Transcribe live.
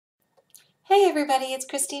Hey everybody, it's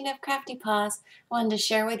Christine of CraftyPaws. I wanted to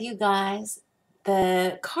share with you guys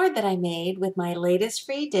the card that I made with my latest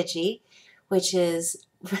free digi, which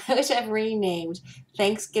I've renamed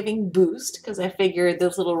Thanksgiving Boost, because I figured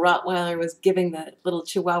this little Rottweiler was giving the little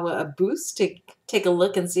Chihuahua a boost to take a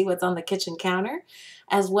look and see what's on the kitchen counter,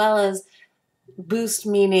 as well as boost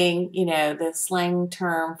meaning, the slang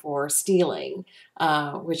term for stealing,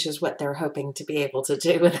 which is what they're hoping to be able to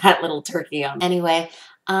do with that little turkey on. Anyway,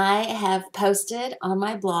 I have posted on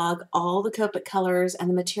my blog all the Copic colors and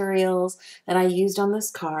the materials that I used on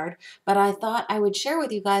this card, but I thought I would share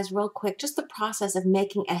with you guys real quick just the process of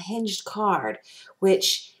making a hinged card,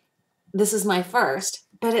 which this is my first,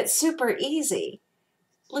 but it's super easy.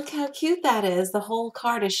 Look how cute that is. The whole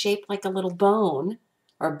card is shaped like a little bone,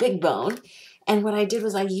 or a big bone. And what I did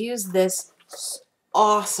was I used this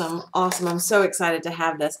awesome, I'm so excited to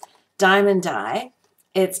have this diamond die.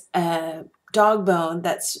 It's a dog bone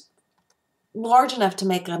that's large enough to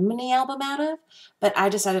make a mini album out of, but I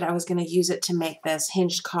decided I was going to use it to make this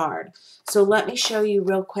hinged card. So let me show you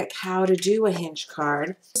real quick how to do a hinged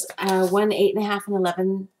card. One 8.5 and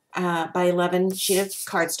 11 by 11 sheet of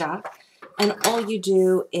cardstock, and all you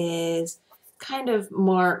do is kind of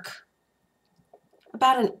mark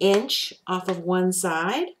about an inch off of one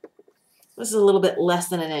side. This is a little bit less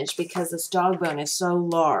than an inch because this dog bone is so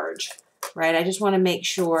large, right? I just want to make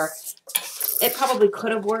sure. It probably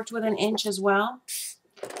could have worked with an inch as well,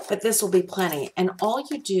 but this will be plenty. And all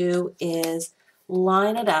you do is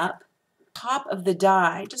line it up, top of the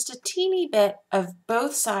die, just a teeny bit of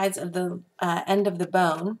both sides of the end of the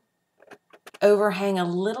bone, overhang a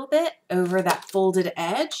little bit over that folded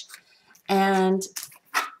edge, and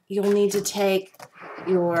you'll need to take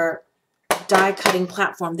your die cutting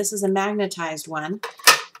platform. This is a magnetized one.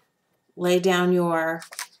 Lay down your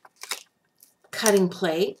cutting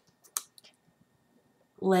plate.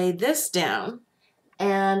 Lay this down,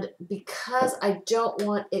 and because I don't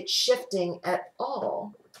want it shifting at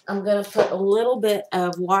all, I'm going to put a little bit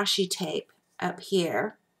of washi tape up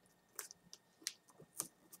here,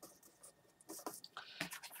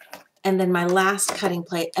 and then my last cutting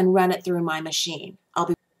plate, and run it through my machine.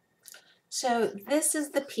 So this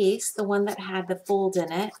is the piece, the one that had the fold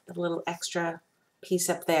in it, the little extra piece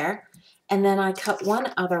up there, and then I cut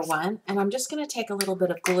one other one, and I'm just going to take a little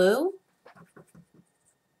bit of glue,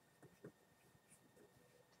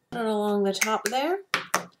 put it along the top there,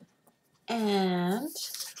 and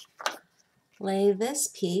lay this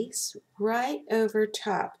piece right over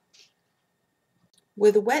top.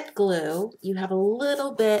 With wet glue, you have a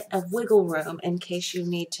little bit of wiggle room in case you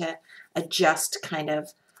need to adjust kind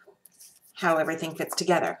of how everything fits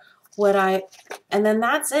together. And then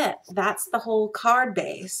that's it. That's the whole card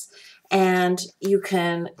base. And you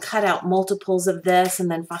can cut out multiples of this and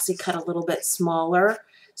then fussy cut a little bit smaller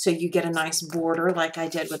so you get a nice border like I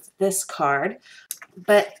did with this card.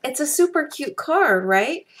 But it's a super cute card,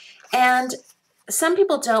 right? And some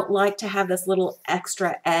people don't like to have this little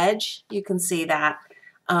extra edge. You can see that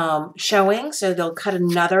showing, so they'll cut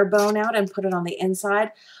another bone out and put it on the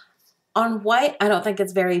inside. On white, I don't think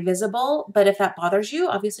it's very visible, but if that bothers you,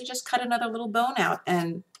 obviously just cut another little bone out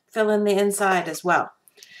and fill in the inside as well.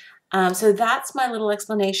 So that's my little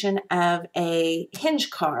explanation of a hinge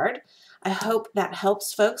card. I hope that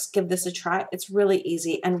helps folks. Give this a try. It's really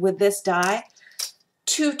easy. And with this die,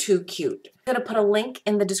 too cute. I'm going to put a link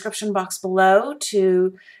in the description box below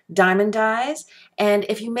to Diemond dies. And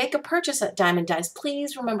if you make a purchase at Diemond dies,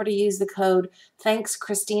 please remember to use the code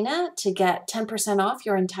ThanksChristina to get 10% off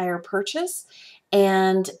your entire purchase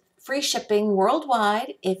and free shipping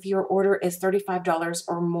worldwide if your order is $35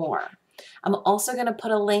 or more. I'm also going to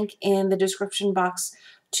put a link in the description box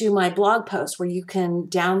to my blog post where you can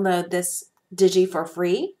download this digi for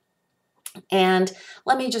free. And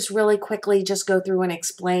let me just really quickly just go through and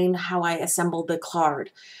explain how I assembled the card.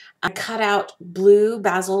 I cut out blue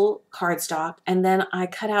basil cardstock, and then I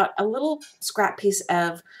cut out a little scrap piece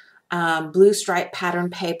of blue stripe pattern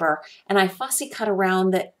paper, and I fussy cut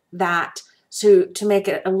around that to make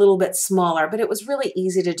it a little bit smaller, but it was really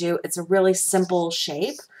easy to do. It's a really simple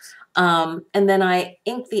shape. And then I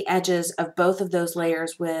inked the edges of both of those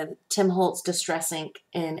layers with Tim Holtz Distress Ink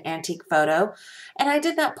in Antique Photo. And I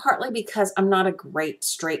did that partly because I'm not a great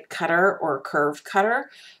straight cutter or curved cutter.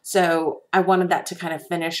 So I wanted that to kind of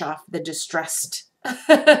finish off the distressed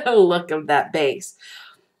look of that base.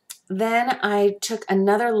 Then I took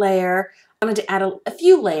another layer. I wanted to add a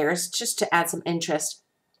few layers just to add some interest.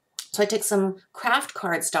 So I took some craft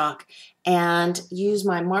cardstock and used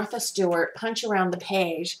my Martha Stewart punch around the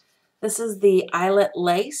page. This is the eyelet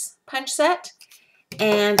lace punch set,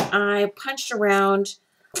 and I punched around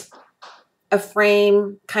a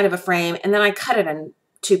frame, kind of a frame, and then I cut it in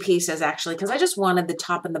two pieces actually, because I just wanted the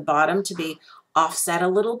top and the bottom to be offset a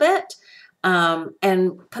little bit,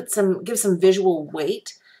 and give some visual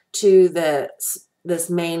weight to this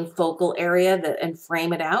main focal area and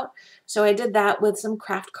frame it out. So I did that with some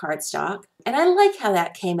craft cardstock, and I like how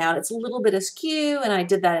that came out. It's a little bit askew, and I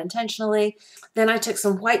did that intentionally. Then I took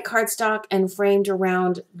some white cardstock and framed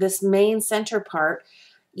around this main center part,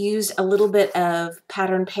 used a little bit of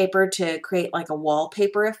pattern paper to create like a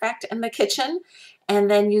wallpaper effect in the kitchen,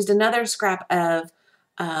 and then used another scrap of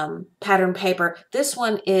pattern paper. This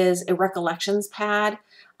one is a Recollections pad,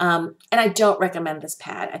 and I don't recommend this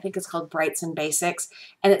pad. I think it's called Brights and Basics,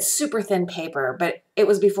 and it's super thin paper, but it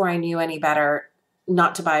was before I knew any better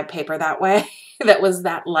not to buy paper that way that was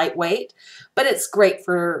that lightweight, but it's great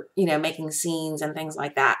for, you know, making scenes and things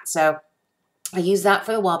like that. So I use that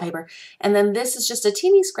for the wallpaper. And then this is just a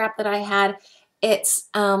teeny scrap that I had. It's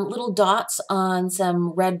little dots on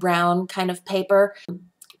some red-brown kind of paper.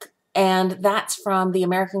 And that's from the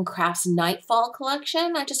American Crafts Nightfall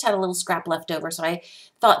collection. I just had a little scrap left over, so I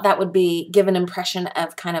thought that would give an impression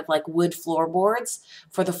of kind of like wood floorboards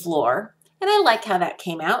for the floor. And I like how that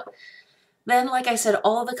came out. Then, like I said,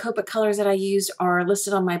 all the Copic colors that I used are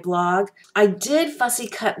listed on my blog. I did fussy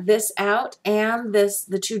cut this out and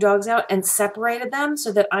the two dogs out and separated them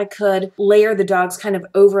so that I could layer the dogs kind of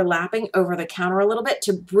overlapping over the counter a little bit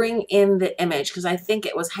to bring in the image, because I think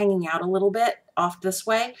it was hanging out a little bit off this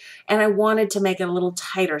way, and I wanted to make it a little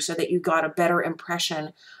tighter so that you got a better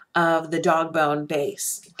impression of the dog bone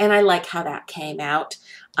base. And I like how that came out.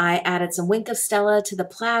 I added some Wink of Stella to the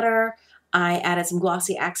platter. I added some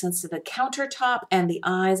glossy accents to the countertop and the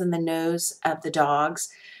eyes and the nose of the dogs.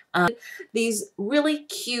 These really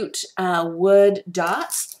cute wood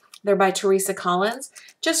dots. They're by Teresa Collins,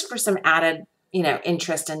 just for some added, you know,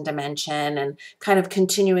 interest and dimension, and kind of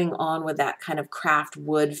continuing on with that kind of craft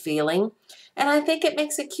wood feeling. And I think it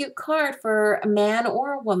makes a cute card for a man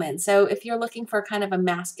or a woman. So if you're looking for kind of a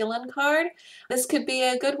masculine card, this could be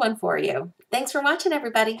a good one for you. Thanks for watching,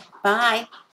 everybody. Bye.